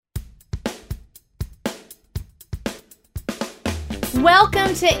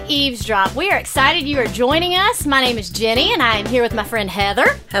Welcome to Eavesdrop. We are excited you are joining us. My name is Jenny, and I am here with my friend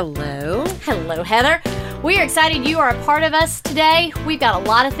Heather. Hello. Hello, Heather. We are excited you are a part of us today. We've got a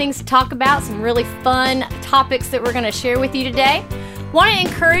lot of things to talk about, some really fun topics that we're going to share with you today. Want to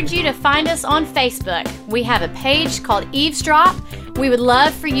encourage you to find us on Facebook. We have a page called Eavesdrop. We would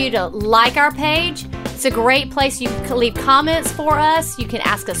love for you to like our page. It's a great place. You can leave comments for us. You can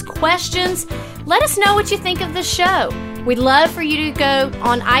ask us questions. Let us know what you think of the show. We'd love for you to go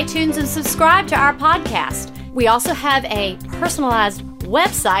on iTunes and subscribe to our podcast. We also have a personalized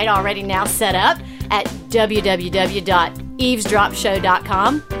website already now set up at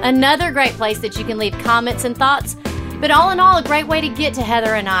www.eavesdropshow.com. Another great place that you can leave comments and thoughts. But all in all, a great way to get to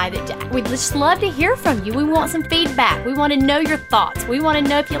Heather and I. We'd just love to hear from you. We want some feedback. We want to know your thoughts. We want to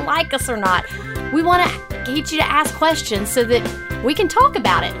know if you like us or not. We want to get you to ask questions so that we can talk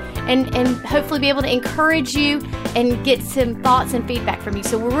about it and hopefully be able to encourage you and get some thoughts and feedback from you.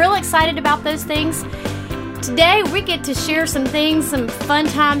 So we're real excited about those things. Today, we get to share some things, some fun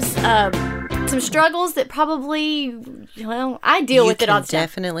times, some struggles that probably, I deal with it all the time. You can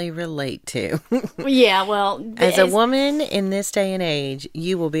definitely relate to. Yeah, well. As a woman in this day and age,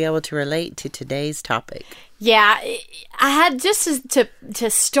 you will be able to relate to today's topic. Yeah, I had just to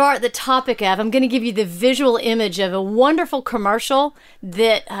start the topic of, I'm going to give you the visual image of a wonderful commercial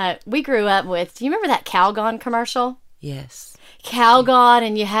that we grew up with. Do you remember that Calgon commercial? Yes. Calgon,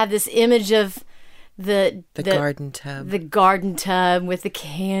 and you have this image of the garden tub. The garden tub with the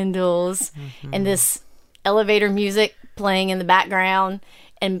candles and this elevator music playing in the background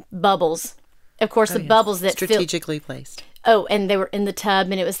and bubbles. Of course, bubbles that strategically placed. Oh, and they were in the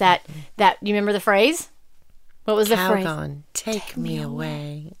tub, and it was that you remember the phrase? What was the phrase? Calgon, take me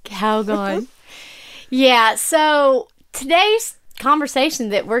away. Calgon. Yeah, so today's conversation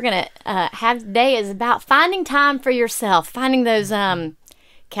that we're going to have today is about finding time for yourself, finding those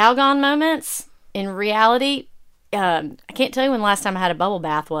Calgon moments in reality. I can't tell you when the last time I had a bubble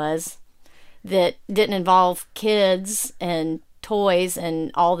bath was that didn't involve kids and toys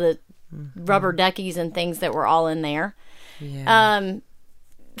and all the rubber duckies and things that were all in there. Yeah.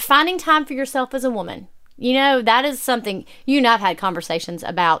 Finding time for yourself as a woman. You know, that is something, you and I have had conversations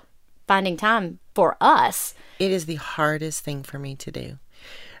about finding time for us. It is the hardest thing for me to do.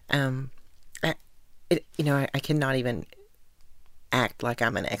 I cannot even act like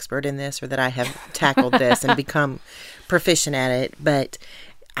I'm an expert in this or that I have tackled this and become proficient at it. But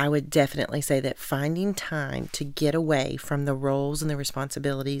I would definitely say that finding time to get away from the roles and the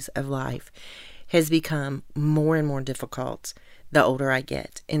responsibilities of life has become more and more difficult the older I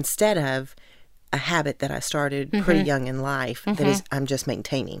get, instead of a habit that I started pretty young in life that is I'm just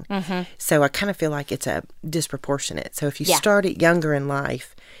maintaining. So I kind of feel like it's a disproportionate. So if you start it younger in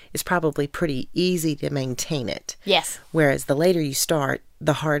life, it's probably pretty easy to maintain it. Yes. Whereas the later you start,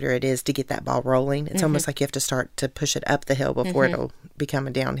 the harder it is to get that ball rolling. It's almost like you have to start to push it up the hill before it'll become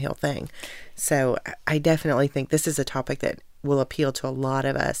a downhill thing. So I definitely think this is a topic that will appeal to a lot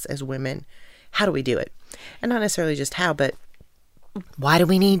of us as women. How do we do it? And not necessarily just how, but why do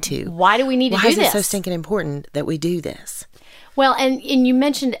we need to? Why do we need to do this? Why is it so stinking important that we do this? Well, and you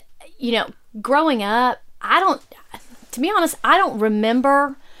mentioned, growing up, to be honest, I don't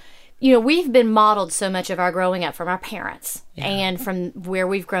remember, we've been modeled so much of our growing up from our parents and from where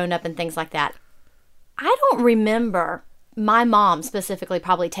we've grown up and things like that. I don't remember my mom specifically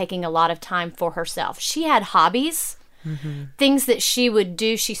probably taking a lot of time for herself. She had hobbies, things that she would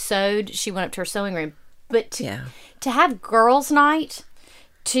do. She sewed, she went up to her sewing room. But to have girls' night,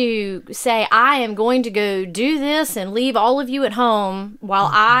 to say, I am going to go do this and leave all of you at home while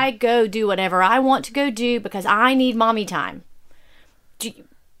I go do whatever I want to go do because I need mommy time. Did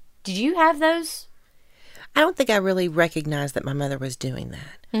you have those? I don't think I really recognized that my mother was doing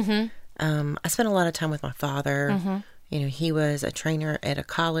that. I spent a lot of time with my father. He was a trainer at a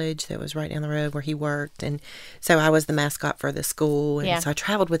college that was right down the road where he worked. And so I was the mascot for the school. And so I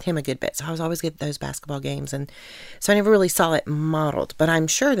traveled with him a good bit. So I was always at those basketball games. And so I never really saw it modeled. But I'm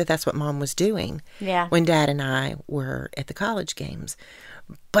sure that that's what Mom was doing when Dad and I were at the college games.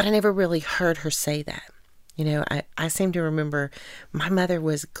 But I never really heard her say that. I seem to remember my mother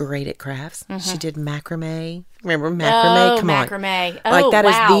was great at crafts. She did macrame. Remember macrame? Oh, Come macrame. on. Like that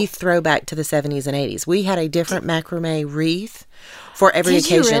is the throwback to the 70s and 80s. We had a different macrame wreath for every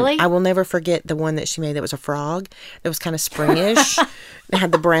occasion. You really? I will never forget the one that she made that was a frog. That was kind of springish. It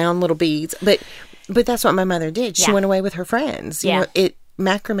had the brown little beads. But that's what my mother did. She went away with her friends.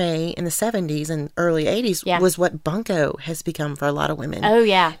 Macrame in the 70s and early 80s was what bunco has become for a lot of women. Oh,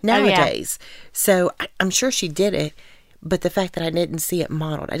 yeah. Nowadays. So I'm sure she did it, But the fact that I didn't see it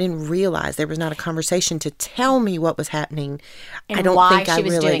modeled, I didn't realize there was not a conversation to tell me what was happening. And I don't why think she I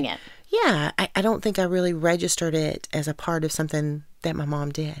was really, doing it. Yeah, I don't think I really registered it as a part of something that my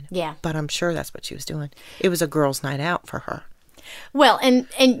mom did. Yeah. But I'm sure that's what she was doing. It was a girls' night out for her. Well,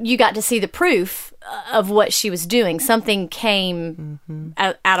 and you got to see the proof of what she was doing. Something came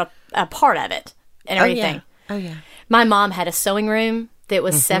out of a part of it and everything. Oh, yeah. My mom had a sewing room that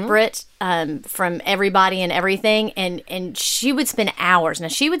was separate from everybody and everything, and she would spend hours. Now,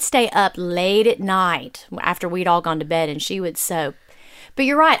 she would stay up late at night after we'd all gone to bed, and she would sew. But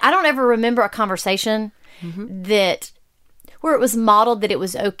you're right. I don't ever remember a conversation that where it was modeled that it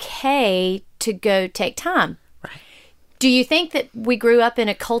was okay to go take time. Right. Do you think that we grew up in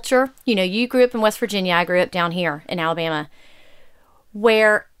a culture, you grew up in West Virginia, I grew up down here in Alabama,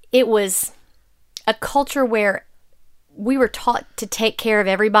 where it was a culture where we were taught to take care of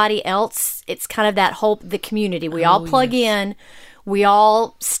everybody else? It's kind of that the community. We all plug in, we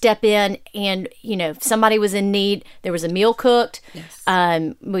all step in, and, if somebody was in need, there was a meal cooked.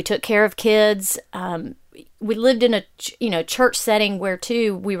 Yes. We took care of kids. We lived in a church setting where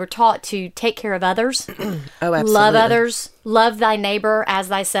too we were taught to take care of others. Oh, absolutely. Love others, love thy neighbor as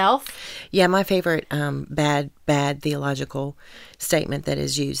thyself. Yeah, my favorite bad theological statement that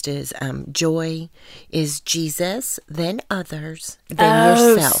is used is joy is Jesus, then others, then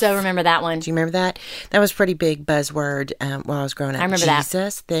yourself. So remember that one. Do you remember that? That was a pretty big buzzword while I was growing up. I remember that.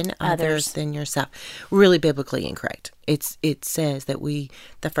 Jesus, then others, then yourself. Really biblically incorrect. It says that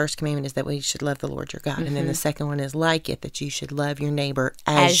the first commandment is that we should love the Lord your God. And then the second one is like it, that you should love your neighbor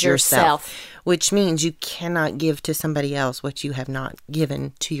as yourself. Which means you cannot give to somebody else what you have not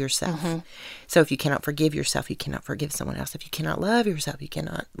given to yourself. So if you cannot forgive yourself, you cannot forgive someone else. If you cannot love yourself, you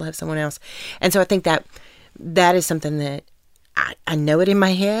cannot love someone else. And so I think that is something that I know it in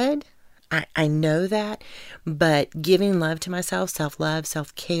my head. I know that. But giving love to myself, self-love,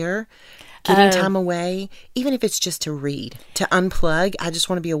 self-care, giving time away, even if it's just to read, to unplug. I just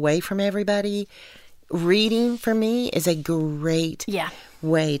want to be away from everybody. Reading for me is a great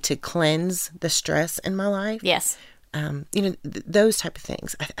way to cleanse the stress in my life. Yes. Those type of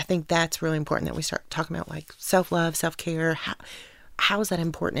things. I think that's really important that we start talking about, like self-love, self-care. How is that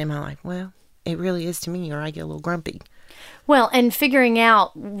important in my life? Well, it really is to me, or I get a little grumpy. Well, and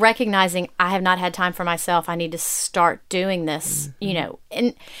recognizing I have not had time for myself. I need to start doing this,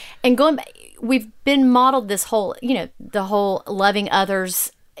 and going back, we've been modeled this whole, the whole loving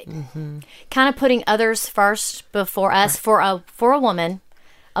others, kind of putting others first before us. Right. For a woman,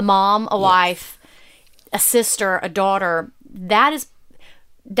 a mom, a wife, a sister, a daughter. That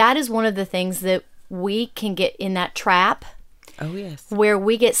is one of the things that we can get in that trap. Oh, yes. Where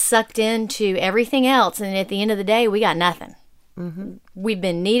we get sucked into everything else, and at the end of the day, we got nothing. We've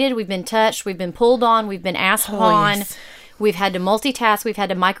been needed, we've been touched, we've been pulled on, we've been asked upon. Yes. We've had to multitask, we've had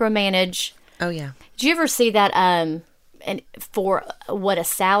to micromanage. Oh, yeah. Did you ever see that and for what a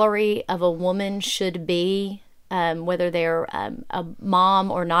salary of a woman should be, whether they're a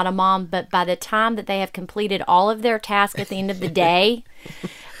mom or not a mom, but by the time that they have completed all of their tasks at the end of the day,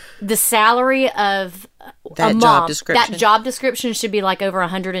 the salary of a mom, that job description should be like over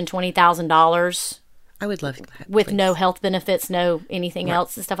 $120,000. I would love that. With please. No health benefits, no anything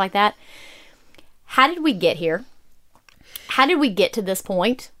else and stuff like that. How did we get here? How did we get to this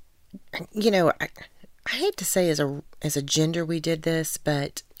point? I hate to say as a gender we did this,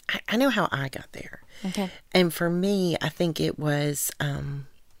 but I know how I got there. Okay. And for me, I think it was,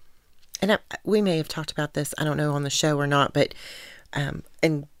 we may have talked about this, I don't know, on the show or not, but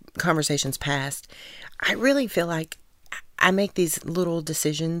in conversations past, I really feel like I make these little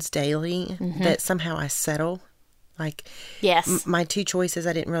decisions daily that somehow I settle. Like, yes, my two choices,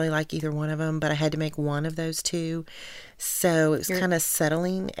 I didn't really like either one of them, but I had to make one of those two. So it was kind of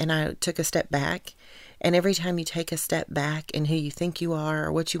settling, and I took a step back. And every time you take a step back in who you think you are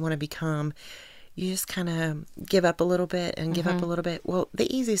or what you want to become, you just kind of give up a little bit and give up a little bit. Well,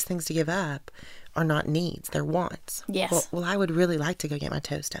 the easiest things to give up are not needs, they're wants. Yes. Well, I would really like to go get my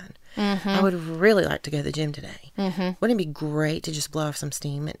toes done. I would really like to go to the gym today. Wouldn't it be great to just blow off some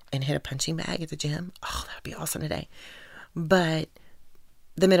steam and hit a punching bag at the gym? Oh, that would be awesome today. But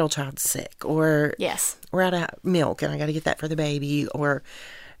the middle child's sick, or yes, we're out of milk and I got to get that for the baby, or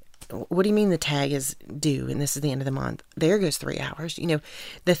what do you mean the tag is due and this is the end of the month? There goes 3 hours.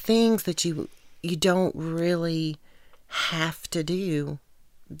 The things that you don't really have to do,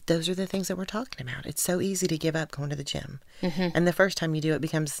 those are the things that we're talking about. It's so easy to give up going to the gym. And the first time you do it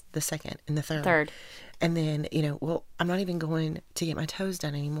becomes the second and the third. And then, I'm not even going to get my toes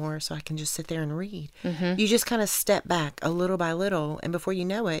done anymore, so I can just sit there and read. You just kind of step back a little by little, and before you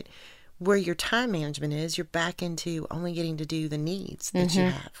know it, where your time management is, you're back into only getting to do the needs that you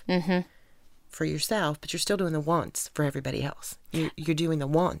have for yourself, but you're still doing the wants for everybody else. You're doing the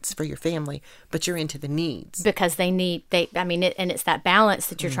wants for your family, but you're into the needs. Because and it's that balance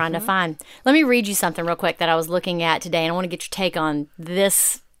that you're trying to find. Let me read you something real quick that I was looking at today, and I want to get your take on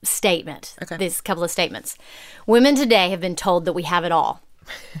this statement, these couple of statements. Women today have been told that we have it all.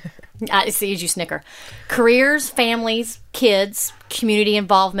 I see as you snicker. Careers, families, kids, community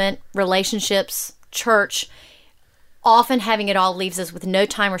involvement, relationships, church. Often having it all leaves us with no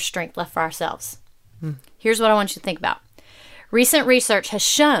time or strength left for ourselves. Here's what I want you to think about. Recent research has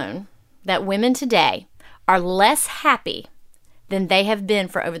shown that women today are less happy than they have been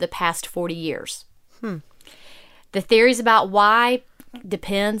for over the past 40 years. The theories about why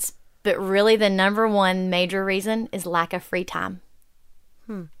depends, but really the number one major reason is lack of free time.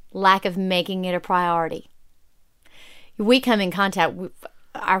 Lack of making it a priority. We come in contact with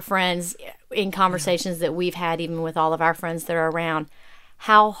our friends in conversations that we've had, even with all of our friends that are around,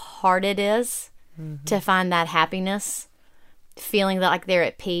 how hard it is to find that happiness, feeling like they're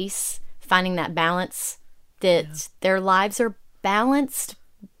at peace, finding that balance, that their lives are balanced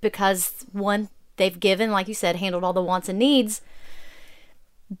because, one, they've given, like you said, handled all the wants and needs,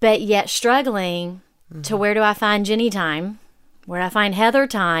 but yet struggling to where do I find Jenny time? Where do I find Heather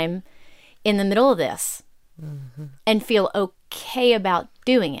time in the middle of this? And feel okay about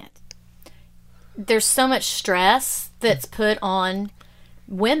doing it. There's so much stress that's put on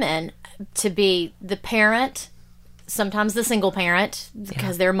women to be the parent, sometimes the single parent,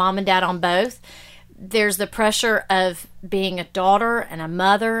 because they're mom and dad on both. There's the pressure of being a daughter and a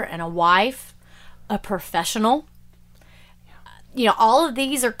mother and a wife, a professional. All of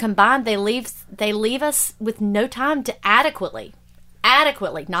these are combined. They leave us with no time to adequately,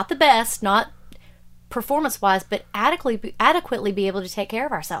 not the best, not performance-wise, but adequately be able to take care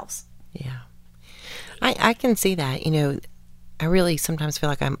of ourselves. Yeah. I can see that. I really sometimes feel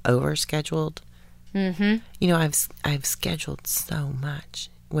like I'm overscheduled. I've scheduled so much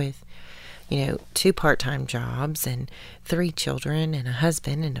with, 2 part-time jobs and 3 children and a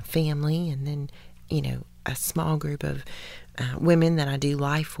husband and a family, and then, a small group of women that I do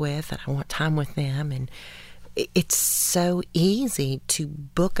life with, and I want time with them. And it's so easy to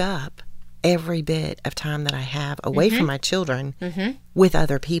book up every bit of time that I have away from my children with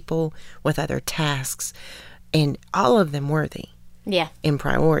other people, with other tasks, and all of them worthy in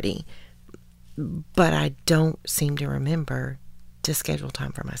priority. But I don't seem to remember to schedule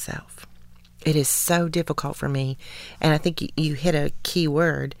time for myself. It is so difficult for me. And I think you hit a key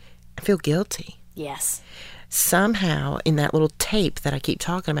word. I feel guilty. Yes. Somehow in that little tape that I keep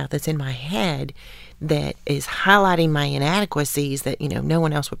talking about that's in my head that is highlighting my inadequacies that, no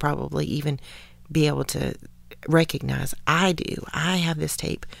one else would probably even be able to recognize. I do. I have this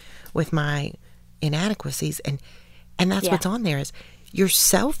tape with my inadequacies, and that's what's on there is you're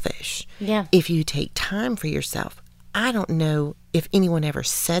selfish if you take time for yourself. I don't know if anyone ever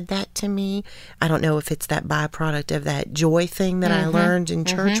said that to me. I don't know if it's that byproduct of that joy thing that I learned in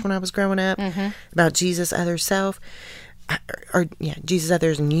church when I was growing up about Jesus, other self, or Jesus,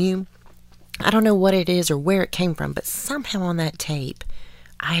 others, and you. I don't know what it is or where it came from, but somehow on that tape,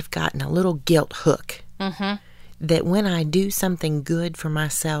 I've gotten a little guilt hook that when I do something good for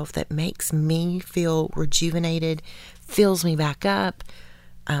myself that makes me feel rejuvenated, fills me back up,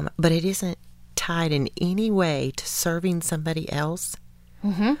 but it isn't tied in any way to serving somebody else,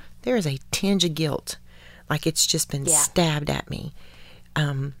 there is a tinge of guilt, like it's just been stabbed at me.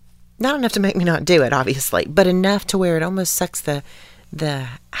 Not enough to make me not do it, obviously, but enough to where it almost sucks the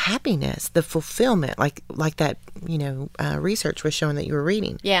happiness, the fulfillment, like that, research was showing that you were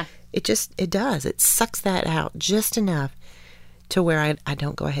reading. Yeah. It does. It sucks that out just enough to where I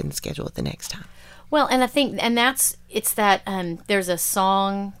don't go ahead and schedule it the next time. Well, and I think, there's a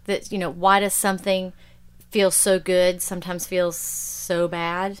song that, why does something feel so good sometimes feels so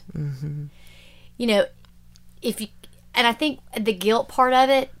bad? And I think the guilt part of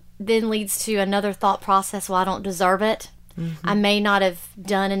it then leads to another thought process. Well, I don't deserve it. I may not have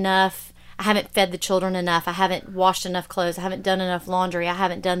done enough. I haven't fed the children enough. I haven't washed enough clothes. I haven't done enough laundry. I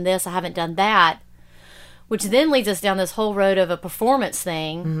haven't done this. I haven't done that. Which then leads us down this whole road of a performance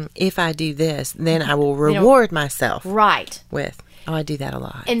thing. If I do this, then I will reward myself. Right. I do that a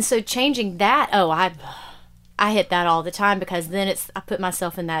lot. And so changing that, I hit that all the time, because then I put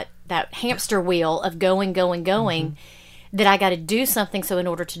myself in that hamster wheel of going, that I got to do something so in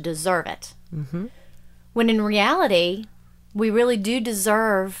order to deserve it. When in reality, we really do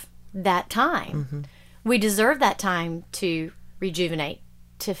deserve that time. We deserve that time to rejuvenate,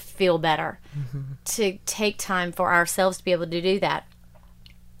 to feel better, to take time for ourselves to be able to do that.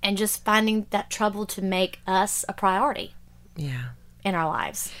 and just finding that trouble to make us a priority Yeah. in our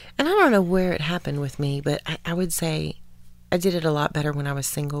lives. And I don't know where it happened with me, but I would say I did it a lot better when I was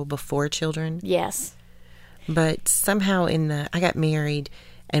single before children. Yes. But somehow I got married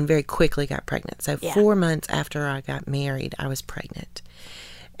and very quickly got pregnant. So 4 months after I got married, I was pregnant.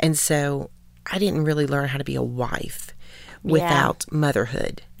 And so I didn't really learn how to be a wife without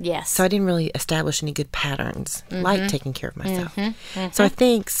motherhood. Yes. So I didn't really establish any good patterns, like taking care of myself. So I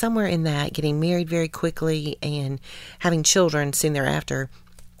think somewhere in that, getting married very quickly and having children soon thereafter,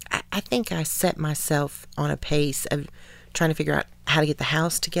 I think I set myself on a pace of trying to figure out how to get the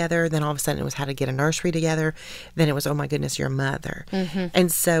house together. Then all of a sudden it was how to get a nursery together. Then it was, oh my goodness, you're a mother.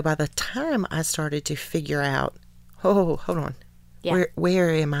 And so by the time I started to figure out, oh, hold on, where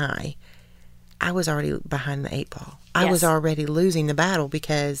am I? I was already behind the 8 ball. I was already losing the battle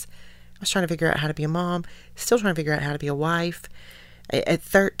because I was trying to figure out how to be a mom, still trying to figure out how to be a wife. At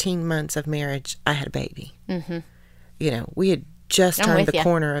 13 months of marriage, I had a baby. You know, we had just turned the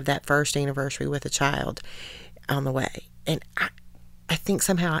corner of that first anniversary with a child on the way. And I think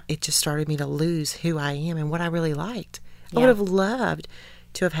somehow it just started me to lose who I am and what I really liked. I would have loved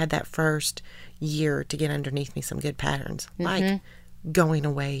to have had that first year to get underneath me some good patterns, like going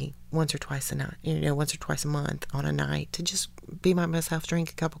away once or twice a month on a night to just be by myself,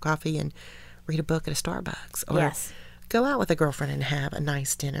 drink a cup of coffee and read a book at a Starbucks, or go out with a girlfriend and have a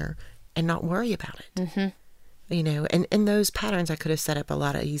nice dinner and not worry about it. You know, and those patterns I could have set up a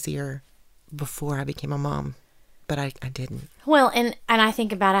lot easier before I became a mom. But I didn't. Well, and I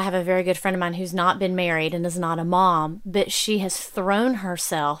think about, I have a very good friend of mine who's not been married and is not a mom, but she has thrown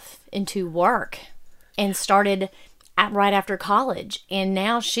herself into work and started right after college. And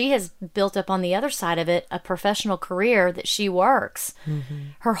now she has built up on the other side of it a professional career that she works.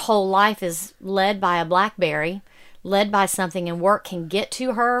 Her whole life is led by a BlackBerry, led by something, and work can get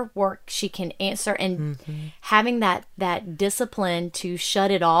to her, work she can answer. And having that discipline to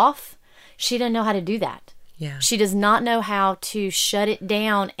shut it off, she doesn't know how to do that. Yeah. She does not know how to shut it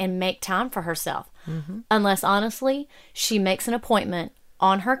down and make time for herself. Unless, honestly, she makes an appointment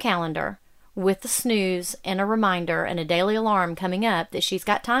on her calendar with the snooze and a reminder and a daily alarm coming up that she's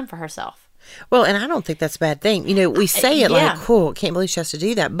got time for herself. Well, and I don't think that's a bad thing. You know, we say it like, cool, can't believe she has to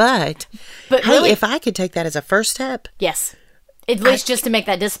do that. But hey, really, if I could take that as a first step. Yes. At least just to make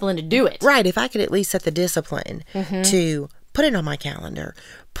that discipline to do it. Right. If I could at least set the discipline to put it on my calendar,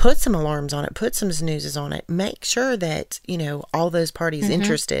 put some alarms on it, put some snoozes on it, make sure that, you know, all those parties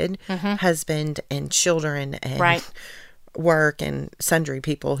interested, husband and children and work and sundry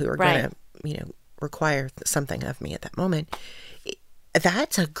people who are going to, you know, require something of me at that moment.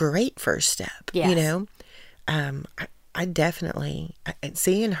 That's a great first step, you know. I definitely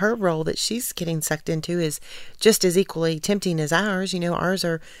see in her role that she's getting sucked into is just as equally tempting as ours. You know, ours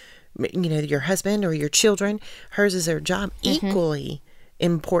are, you know, your husband or your children. Hers is her job, equally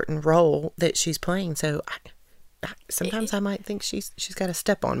important role that she's playing. So sometimes I might think she's got a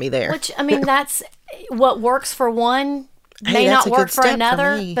step on me there. Which, I mean, that's what works for one may not work for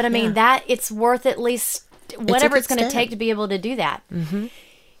another. But I mean, that it's worth at least whatever it's going to take to be able to do that.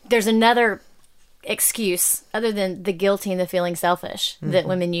 There's another excuse other than the guilty and the feeling selfish that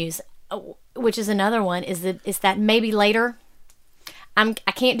women use, which is another one, is that maybe later. I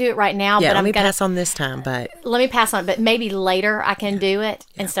can't do it right now, but let me pass on this time. But let me pass on, but maybe later I can do it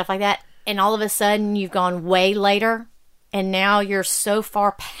and stuff like that. And all of a sudden you've gone way later, and now you're so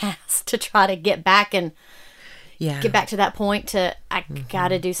far past to try to get back and get back to that point to I got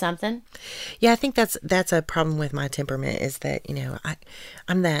to do something. Yeah, I think that's a problem with my temperament, is that, you know,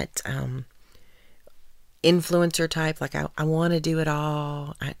 I'm that influencer type. Like I want to do it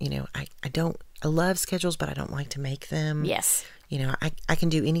all. I love schedules, but I don't like to make them. Yes. You know, I can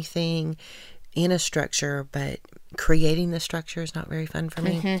do anything in a structure, but creating the structure is not very fun for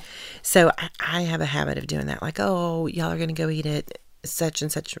me. So I have a habit of doing that. Like, oh, y'all are going to go eat at such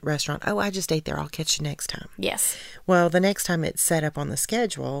and such restaurant. Oh, I just ate there. I'll catch you next time. Yes. Well, the next time it's set up on the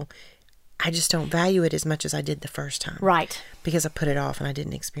schedule, I just don't value it as much as I did the first time. Right. Because I put it off and I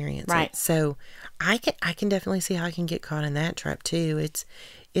didn't experience it. So I can definitely see how I can get caught in that trap too.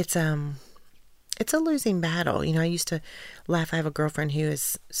 It's a losing battle. You know, I used to laugh. I have a girlfriend who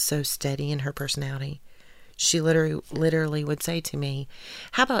is so steady in her personality. She literally would say to me,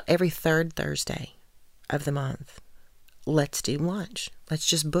 how about every third Thursday of the month, let's do lunch. Let's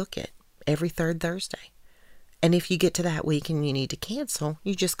just book it every third Thursday. And if you get to that week and you need to cancel,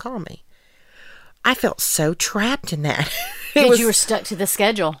 you just call me. I felt so trapped in that. Because you were stuck to the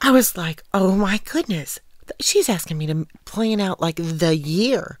schedule. I was like, oh my goodness. She's asking me to plan out like the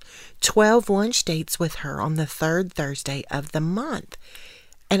year, 12 lunch dates with her on the third Thursday of the month.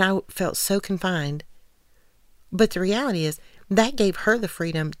 And I felt so confined. But the reality is that gave her the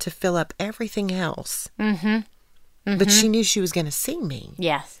freedom to fill up everything else. But she knew she was going to see me.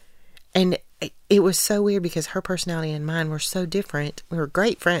 Yes. And it was so weird because her personality and mine were so different. We were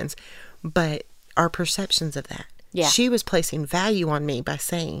great friends, but our perceptions of that. Yeah. She was placing value on me by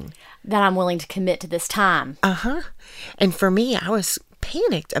saying that I'm willing to commit to this time. And for me, I was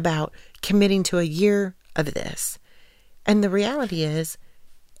panicked about committing to a year of this. And the reality is,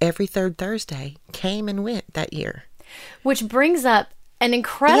 every third Thursday came and went that year. Which brings up an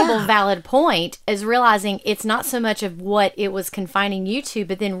incredible valid point, is realizing it's not so much of what it was confining you to,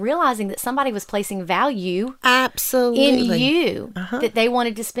 but then realizing that somebody was placing value in you, that they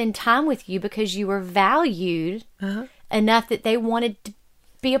wanted to spend time with you because you were valued enough that they wanted to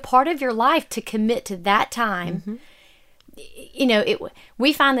be a part of your life, to commit to that time. You know,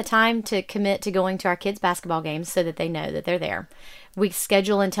 we find the time to commit to going to our kids' basketball games so that they know that they're there. We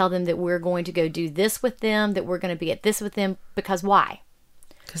schedule and tell them that we're going to go do this with them, that we're going to be at this with them, because why?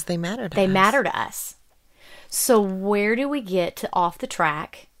 Because they matter to us. They matter to us. So where do we get to off the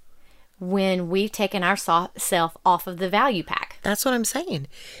track when we've taken ourself off of the value pack? That's what I'm saying.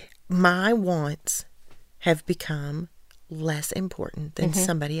 My wants have become less important than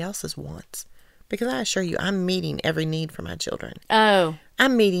somebody else's wants. Because I assure you, I'm meeting every need for my children. Oh.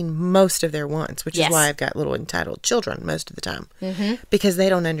 I'm meeting most of their wants, which is why I've got little entitled children most of the time. Because they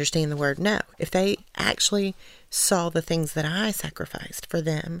don't understand the word no. If they actually saw the things that I sacrificed for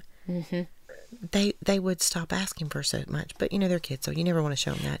them, they would stop asking for so much. But, you know, they're kids, so you never want to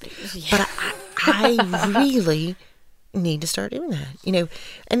show them that. Yeah. But I really need to start doing that. You know,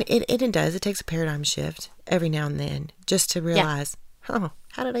 and it does. It takes a paradigm shift every now and then just to realize, oh,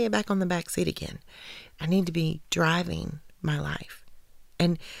 how did I get back on the back seat again? I need to be driving my life.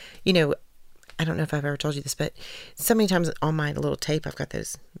 And, you know, I don't know if I've ever told you this, but so many times on my little tape, I've got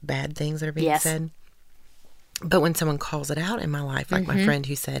those bad things that are being said. But when someone calls it out in my life, like my friend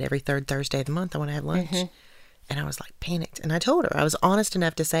who said every third Thursday of the month, I want to have lunch. And I was like panicked. And I told her, I was honest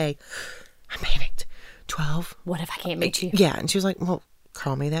enough to say, I'm panicked. 12. What if I can't meet you? Yeah. And she was like, well,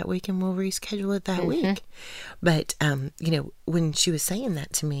 call me that week and we'll reschedule it that week. But, you know, when she was saying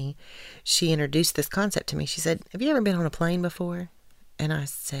that to me, she introduced this concept to me. She said, have you ever been on a plane before? And I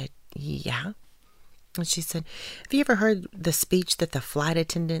said, yeah. And she said, have you ever heard the speech that the flight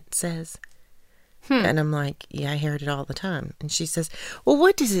attendant says? And I'm like, yeah, I hear it all the time. And she says, well,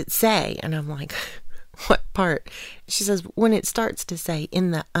 what does it say? And I'm like, what part? She says, when it starts to say,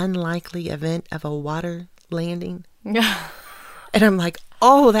 in the unlikely event of a water landing. And I'm like,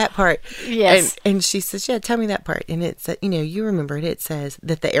 oh, that part. Yes. And she says, yeah, tell me that part. And it's, you know, you remember it. It says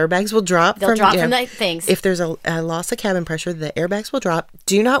that the airbags will drop. They'll drop from the things. If there's a loss of cabin pressure, the airbags will drop.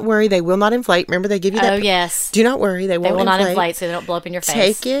 Do not worry. They will not inflate. Remember, they give you that. Oh, yes. Do not worry. They will not inflate so they don't blow up in your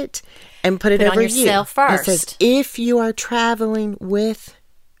face. Take it and put it over on yourself you. first. It says, if you are traveling with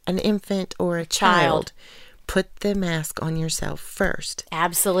an infant or a child, put the mask on yourself first.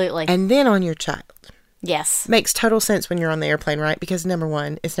 Absolutely. And then on your child. Yes. Makes total sense when you're on the airplane, right? Because number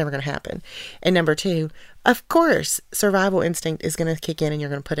one, it's never going to happen. And number two, of course, survival instinct is going to kick in and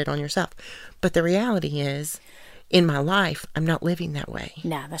you're going to put it on yourself. But the reality is, in my life, I'm not living that way.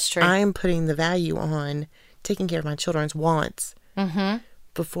 No, that's true. I am putting the value on taking care of my children's wants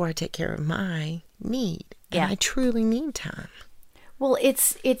before I take care of my need. And I truly need time. Well,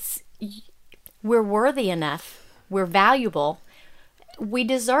 it's we're worthy enough. We're valuable. We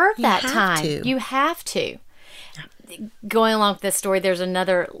deserve that time. You have to. Yeah. Going along with this story, there's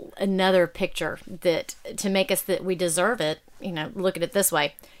another picture that to make us that we deserve it. You know, look at it this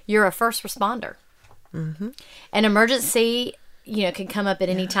way: you're a first responder. An emergency, you know, can come up at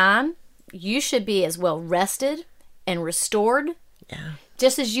any time. You should be as well rested and restored,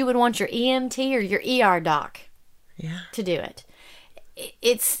 just as you would want your EMT or your ER doc to do it.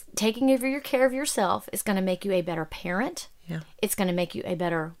 It's taking care of yourself is going to make you a better parent. It's going to make you a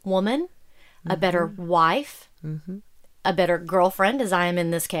better woman, a better wife, a better girlfriend, as I am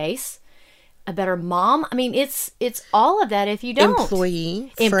in this case, a better mom. I mean, it's all of that if you don't.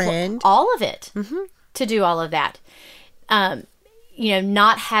 Employee, friend. All of it to do all of that. You know,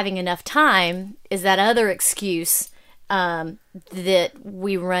 not having enough time is that other excuse that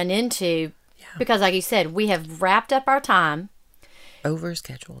we run into because, like you said, we have wrapped up our time.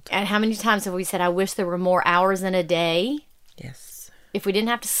 Overscheduled. And how many times have we said, I wish there were more hours in a day? Yes. If we didn't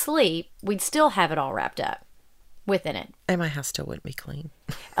have to sleep, we'd still have it all wrapped up within it. And my house still wouldn't be clean.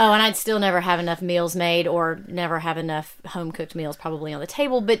 Oh, and I'd still never have enough meals made or never have enough home-cooked meals probably on the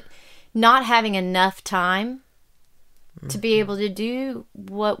table. But not having enough time to be able to do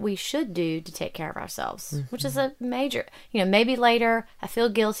what we should do to take care of ourselves, which is a major, maybe later I feel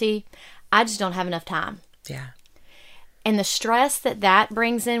guilty. I just don't have enough time. Yeah. And the stress that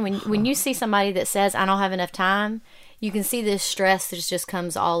brings in when you see somebody that says, I don't have enough time, you can see this stress that just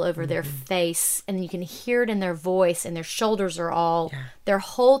comes all over their face, and you can hear it in their voice, and their shoulders are all, their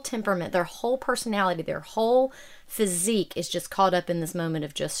whole temperament, their whole personality, their whole physique is just caught up in this moment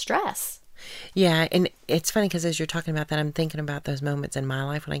of just stress. Yeah, and it's funny because as you're talking about that, I'm thinking about those moments in my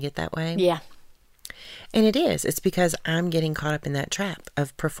life when I get that way. Yeah. And it's because I'm getting caught up in that trap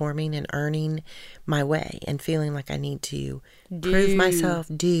of performing and earning my way and feeling like I need to prove myself,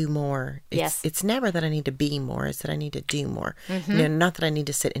 do more. It's never that I need to be more, it's that I need to do more. Not that I need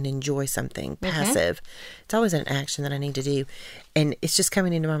to sit and enjoy something passive. It's always an action that I need to do. And it's just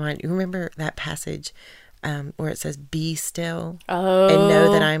coming into my mind. You remember that passage where it says, be still and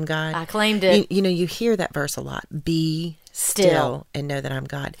know that I am God? I claimed it. You hear that verse a lot. Be still and know that I'm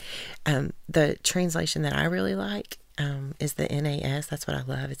God. The translation that I really like is the NAS. That's what I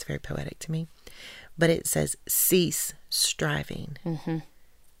love. It's very poetic to me. But it says, cease striving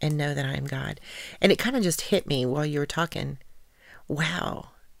and know that I am God. And it kind of just hit me while you were talking. Wow,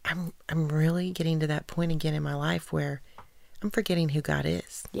 I'm really getting to that point again in my life where I'm forgetting who God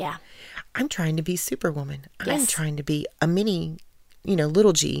is. Yeah. I'm trying to be Superwoman. Yes. I'm trying to be a mini,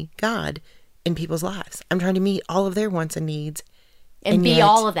 little g God in people's lives. I'm trying to meet all of their wants and needs. And be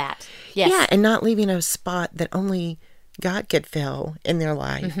all of that. Yes. Yeah, and not leaving a spot that only God could fill in their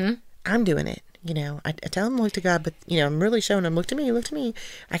life. I'm doing it. I tell them, look to God, but, I'm really showing them, look to me.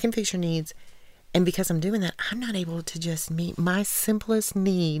 I can fix your needs. And because I'm doing that, I'm not able to just meet my simplest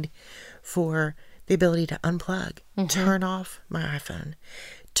need for the ability to unplug, turn off my iPhone,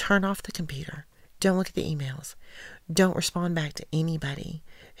 turn off the computer, don't look at the emails, don't respond back to anybody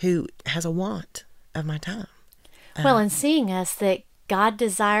who has a want of my time. Well, and seeing us that God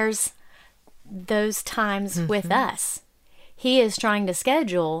desires those times with us. He is trying to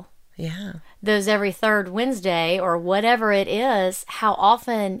schedule those every third Wednesday or whatever it is, how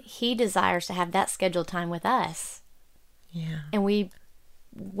often he desires to have that scheduled time with us. Yeah. And we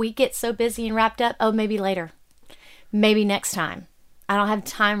get so busy and wrapped up, maybe later. Maybe next time. I don't have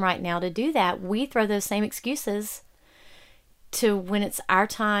time right now to do that. We throw those same excuses to when it's our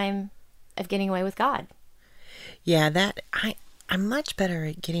time of getting away with God. Yeah, I'm much better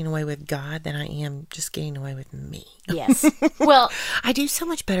at getting away with God than I am just getting away with me. Yes. Well, I do so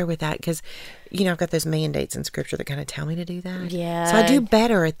much better with that because, I've got those mandates in Scripture that kind of tell me to do that. Yeah. So I do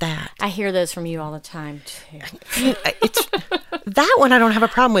better at that. I hear those from you all the time, too. It's that one I don't have a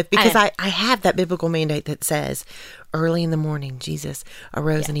problem with because I have that biblical mandate that says early in the morning, Jesus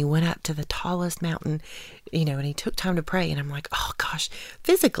arose and he went up to the tallest mountain, and he took time to pray. And I'm like, oh gosh,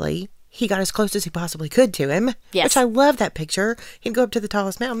 physically, he got as close as he possibly could to him. Yes. Which I love that picture. He'd go up to the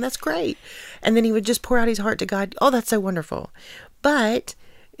tallest mountain. That's great. And then he would just pour out his heart to God. Oh, that's so wonderful. But,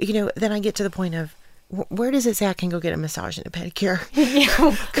 then I get to the point of, where does it say I can go get a massage and a pedicure?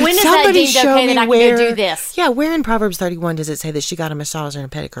 When is that deemed okay that I can go do this? Yeah, where in Proverbs 31 does it say that she got a massage and a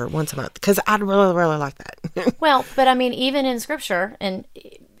pedicure once a month? Because I'd really, really like that. Well, but I mean, even in Scripture, and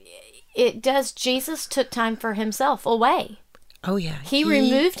Jesus took time for himself away. Oh, yeah. He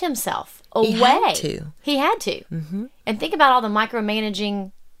removed himself away. He had to. Mm-hmm. And think about all the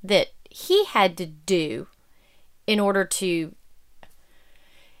micromanaging that he had to do in order to...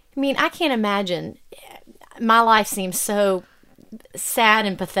 I can't imagine. My life seems so sad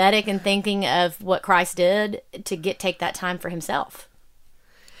and pathetic in thinking of what Christ did to take that time for himself.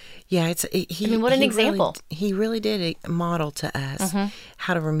 Yeah, what an example. He really did model to us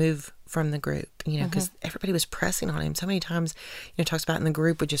how to remove from the group, because everybody was pressing on him so many times. Talks about in the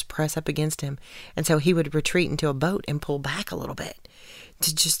group would just press up against him, and so he would retreat into a boat and pull back a little bit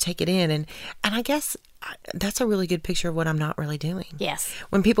to just take it in. And I guess that's a really good picture of what I'm not really doing. Yes.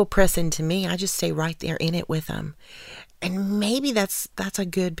 When people press into me, I just stay right there in it with them, and maybe that's a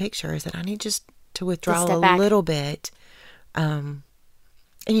good picture. Is that I need just to withdraw a little bit.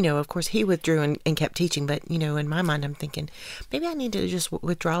 And, of course, he withdrew and kept teaching. But, in my mind, I'm thinking, maybe I need to just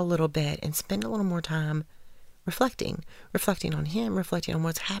withdraw a little bit and spend a little more time reflecting on him, reflecting on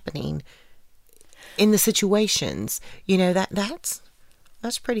what's happening in the situations.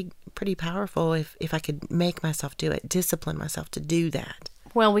 That's pretty powerful if I could make myself do it, discipline myself to do that.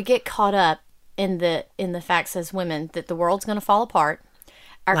 Well, we get caught up in the facts as women that the world's going to fall apart.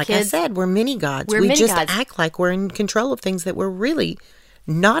 Our kids, I said, we're mini gods. We just act like we're in control of things that we're really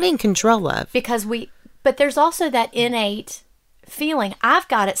not in control of. But there's also that innate feeling, I've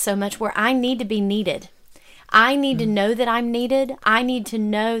got it so much where I need to be needed. I need to know that I'm needed. I need to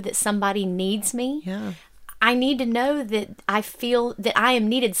know that somebody needs me. Yeah. I need to know that I feel that I am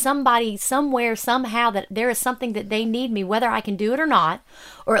needed. Somebody, somewhere, somehow, that there is something that they need me, whether I can do it or not,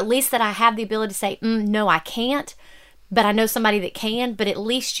 or at least that I have the ability to say, no, I can't, but I know somebody that can, but at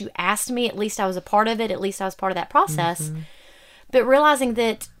least you asked me, at least I was a part of it, at least I was part of that process. Mm-hmm. But realizing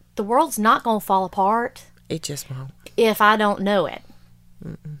that the world's not going to fall apart. It just won't. If I don't know it.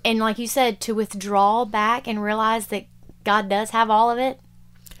 Mm-mm. And like you said, to withdraw back and realize that God does have all of it.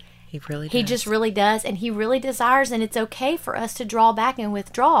 He really does. He just really does, and he really desires, and it's okay for us to draw back and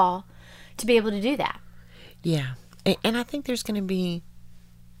withdraw to be able to do that. Yeah. And I think there's going to be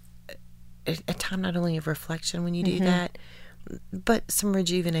a time not only of reflection when you do that, but some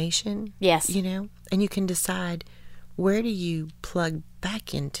rejuvenation. Yes. You know? And you can decide, where do you plug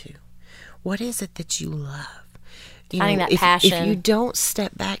back into? What is it that you love? Finding that passion. If you don't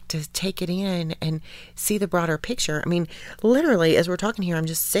step back to take it in and see the broader picture, I mean, literally, as we're talking here, I'm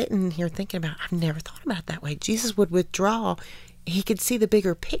just sitting here thinking about, I've never thought about it that way. Jesus would withdraw. He could see the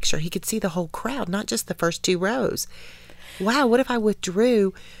bigger picture. He could see the whole crowd, not just the first 2 rows. Wow, what if I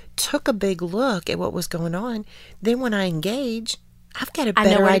withdrew, took a big look at what was going on, then when I engage, I've got a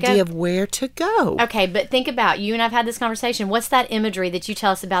better idea of where to go. Okay, but think about, you and I've had this conversation. What's that imagery that you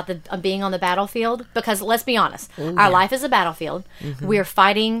tell us about being on the battlefield? Because let's be honest, our life is a battlefield. Mm-hmm. We are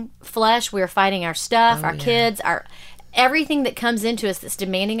fighting flesh. We are fighting our stuff, our kids, our everything that comes into us that's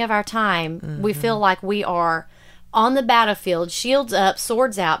demanding of our time. Mm-hmm. We feel like we are on the battlefield, shields up,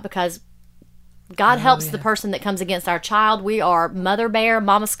 swords out, because God helps the person that comes against our child. We are Mother Bear,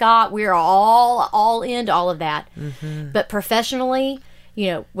 Mama Scott. We are all into all of that. Mm-hmm. But professionally,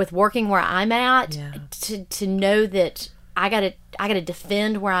 with working where I'm at, to know that I gotta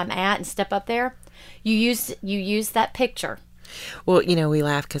defend where I'm at and step up there. You use that picture. Well, we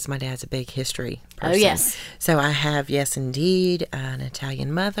laugh because my dad's a big history person. Oh, yes. So I have, yes, indeed, an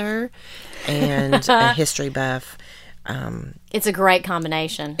Italian mother and a history buff. It's a great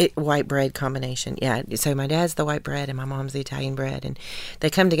combination. White bread combination, yeah. So my dad's the white bread and my mom's the Italian bread, and they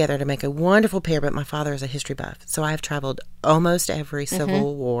come together to make a wonderful pair. But my father is a history buff, so I have traveled almost every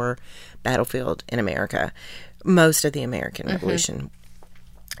Civil War battlefield in America, most of the American Revolution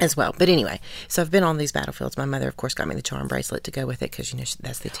as well. But anyway, so I've been on these battlefields. My mother, of course, got me the charm bracelet to go with it because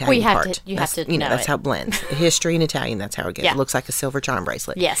that's the Italian part. You have to know that's how it blends. History and Italian, that's how it goes. Yeah. It looks like a silver charm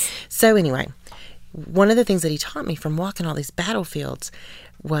bracelet. Yes. So anyway, one of the things that he taught me from walking all these battlefields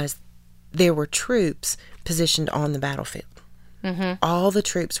was there were troops positioned on the battlefield. Mm-hmm. All the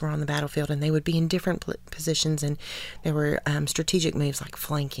troops were on the battlefield, and they would be in different positions, and there were strategic moves like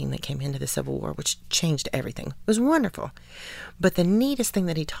flanking that came into the Civil War, which changed everything. It was wonderful. But the neatest thing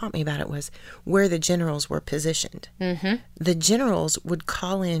that he taught me about it was where the generals were positioned. Mm-hmm. The generals would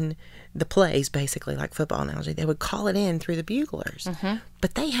call in the plays, basically, like football analogy. They would call it in through the buglers,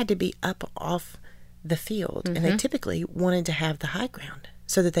 but they had to be up off the field, and they typically wanted to have the high ground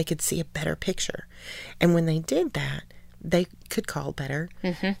so that they could see a better picture. And when they did that, they could call better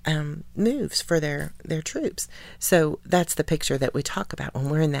moves for their troops. So that's the picture that we talk about when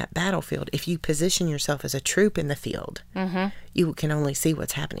we're in that battlefield. If you position yourself as a troop in the field, you can only see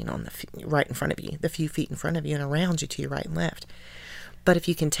what's happening on the right in front of you, the few feet in front of you and around you to your right and left. But if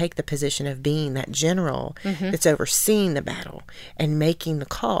you can take the position of being that general that's overseeing the battle and making the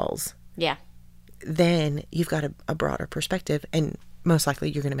calls, then you've got a broader perspective, and most likely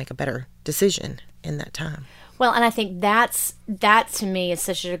you're going to make a better decision in that time. Well, and I think that to me is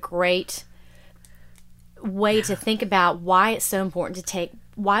such a great way to think about why it's so important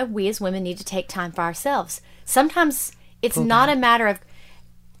why we as women need to take time for ourselves. Sometimes it's not a matter of,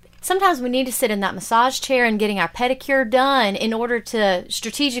 sometimes we need to sit in that massage chair and getting our pedicure done in order to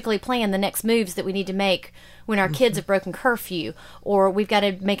strategically plan the next moves that we need to make when our kids have broken curfew, or we've got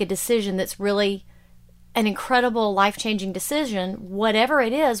to make a decision that's really an incredible life-changing decision. Whatever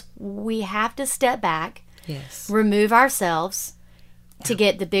it is, we have to step back, remove ourselves to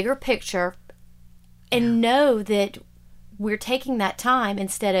get the bigger picture and know that we're taking that time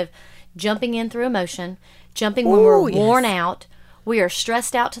instead of jumping in through emotion, jumping when we're worn out. We are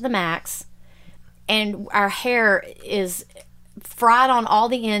stressed out to the max, and our hair is fried on all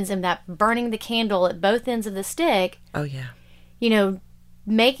the ends, and that burning the candle at both ends of the stick. Oh, yeah.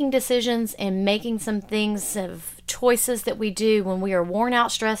 Making decisions and making some things of choices that we do when we are worn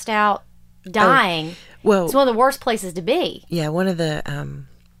out, stressed out, dying. Well, it's one of the worst places to be. Yeah, one of the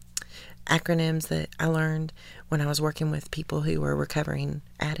acronyms that I learned when I was working with people who were recovering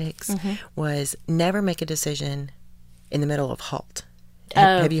addicts was never make a decision in the middle of halt.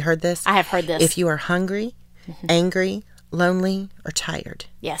 Have you heard this? I have heard this. If you are hungry, angry, lonely or tired.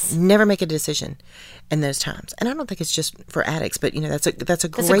 Yes. Never make a decision in those times. And I don't think it's just for addicts, but that's a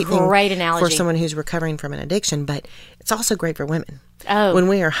great thing analogy for someone who's recovering from an addiction, but it's also great for women. Oh. When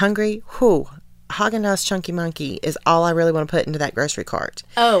we are hungry, Haagen-Dazs Chunky Monkey is all I really want to put into that grocery cart.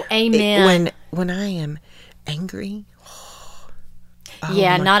 Oh, amen. When I am angry,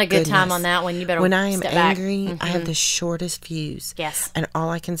 not a good time on that one. You better when I am step back. angry, I have the shortest fuse. Yes. And all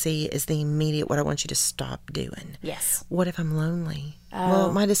I can see is the immediate what I want you to stop doing. Yes. What if I'm lonely? Oh.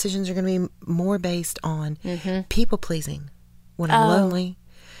 Well, my decisions are going to be more based on people pleasing when I'm lonely.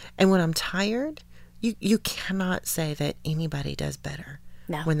 And when I'm tired, you cannot say that anybody does better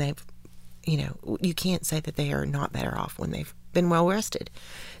when they've, you can't say that they are not better off when they've been well rested.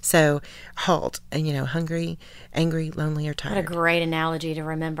 So halt, and hungry, angry, lonely, or tired. What a great analogy to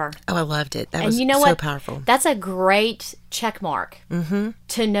remember. Oh, I loved it. That was so powerful. That's a great check mark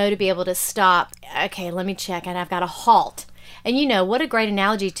to know, to be able to stop. Okay, let me check, and I've got to halt. And what a great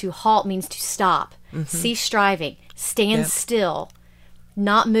analogy to halt means to stop, cease striving, stand still,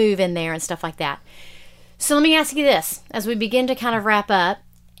 not move in there and stuff like that. So let me ask you this, as we begin to kind of wrap up,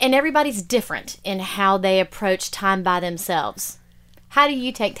 and everybody's different in how they approach time by themselves. How do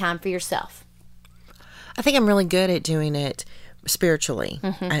you take time for yourself? I think I'm really good at doing it spiritually.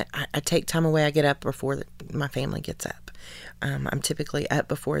 I take time away. I get up before my family gets up. I'm typically up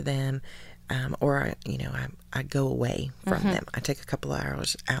before them, or I go away from them. I take a couple of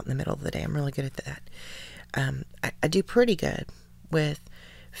hours out in the middle of the day. I'm really good at that. I do pretty good with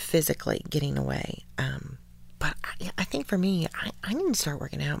physically getting away. But I think for me, I need to start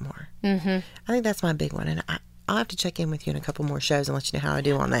working out more. I think that's my big one. And I'll have to check in with you in a couple more shows and let you know how I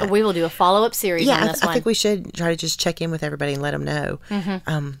do on that. We will do a follow-up series on this one. I think we should try to just check in with everybody and let them know.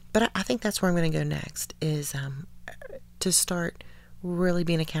 But I think that's where I'm going to go next, is to start really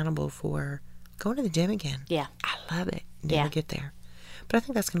being accountable for going to the gym again. Yeah. I love it. Never get there. But I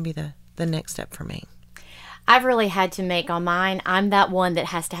think that's going to be the next step for me. I've really had to make on mine. I'm that one that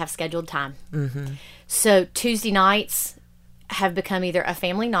has to have scheduled time. So Tuesday nights have become either a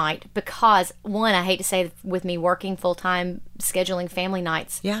family night because, one, I hate to say with me working full-time, scheduling family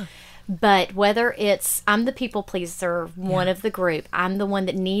nights. Yeah. But whether it's, I'm the people pleaser, one of the group. I'm the one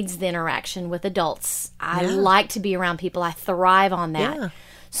that needs the interaction with adults. I like to be around people. I thrive on that. Yeah.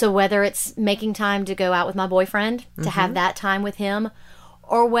 So whether it's making time to go out with my boyfriend, to have that time with him,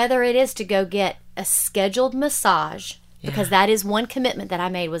 or whether it is to go get a scheduled massage, because that is one commitment that I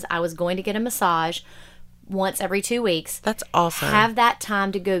made, was I was going to get a massage once every 2 weeks. That's awesome. Have that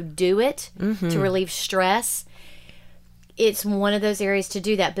time to go do it, to relieve stress. It's one of those areas to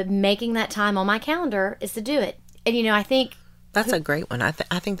do that. But making that time on my calendar is to do it. And, I think... That's a great one. I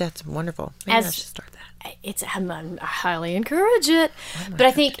think that's wonderful. Maybe I should start that. I highly encourage it. But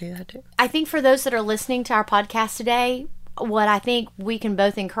I think for those that are listening to our podcast today, what I think we can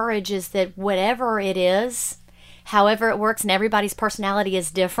both encourage is that whatever it is, however it works, and everybody's personality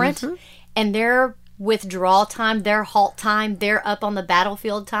is different, and their withdrawal time, their halt time, their up on the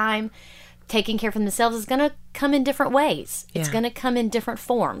battlefield time, taking care of themselves is going to come in different ways. It's going to come in different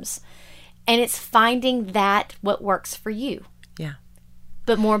forms. And it's finding what works for you. Yeah.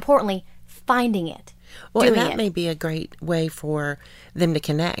 But more importantly, finding it. Well, and that may be a great way for them to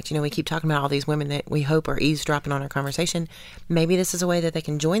connect. We keep talking about all these women that we hope are eavesdropping on our conversation. Maybe this is a way that they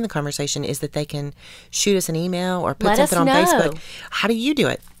can join the conversation, is that they can shoot us an email or put something on Facebook. How do you do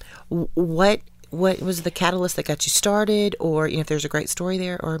it? What was the catalyst that got you started? Or if there's a great story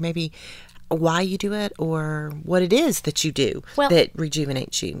there, or maybe why you do it, or what it is that you do that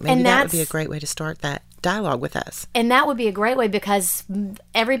rejuvenates you. Maybe that would be a great way to start that dialogue with us. And that would be a great way, because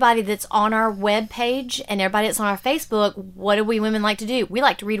everybody that's on our web page and everybody that's on our Facebook, what do we women like to do? We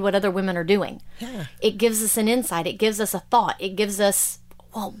like to read what other women are doing. Yeah. It gives us an insight. It gives us a thought. It gives us,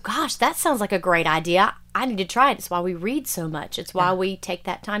 well, gosh, that sounds like a great idea. I need to try it. It's why we read so much. It's why we take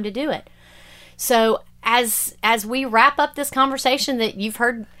that time to do it. So as we wrap up this conversation that you've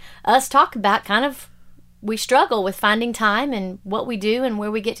heard us talk about, kind of we struggle with finding time and what we do and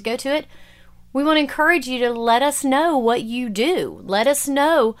where we get to go to it. We want to encourage you to let us know what you do. Let us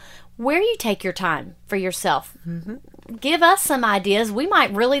know where you take your time for yourself. Give us some ideas.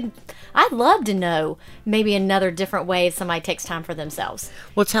 I'd love to know maybe another different way somebody takes time for themselves.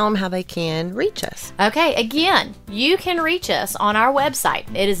 Well, tell them how they can reach us. Okay, again, you can reach us on our website.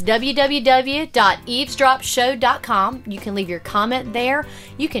 It is www.eavesdropshow.com. You can leave your comment there.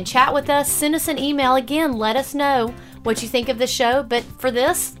 You can chat with us. Send us an email. Again, let us know what you think of the show. But for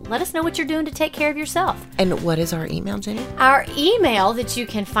this, let us know what you're doing to take care of yourself. And what is our email, Jenny? Our email that you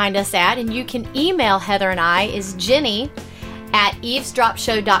can find us at, and you can email Heather and I, is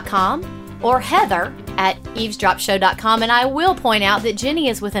Jenni@eavesdropshow.com or Heather eavesdropshow.com. And I will point out that Jenni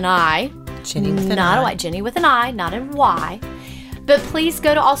is with an I. Jenni with an not I. a Y. Jenni with an I, not a Y. But please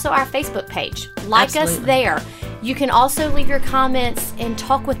go to also our Facebook page. Like us there. You can also leave your comments and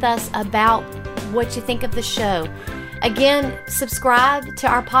talk with us about what you think of the show. Again, subscribe to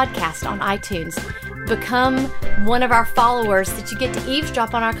our podcast on iTunes. Become one of our followers that you get to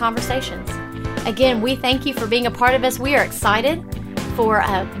eavesdrop on our conversations. Again, we thank you for being a part of us. We are excited for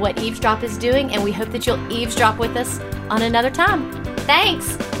what Eavesdrop is doing, and we hope that you'll eavesdrop with us on another time.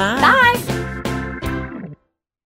 Thanks. Bye. Bye.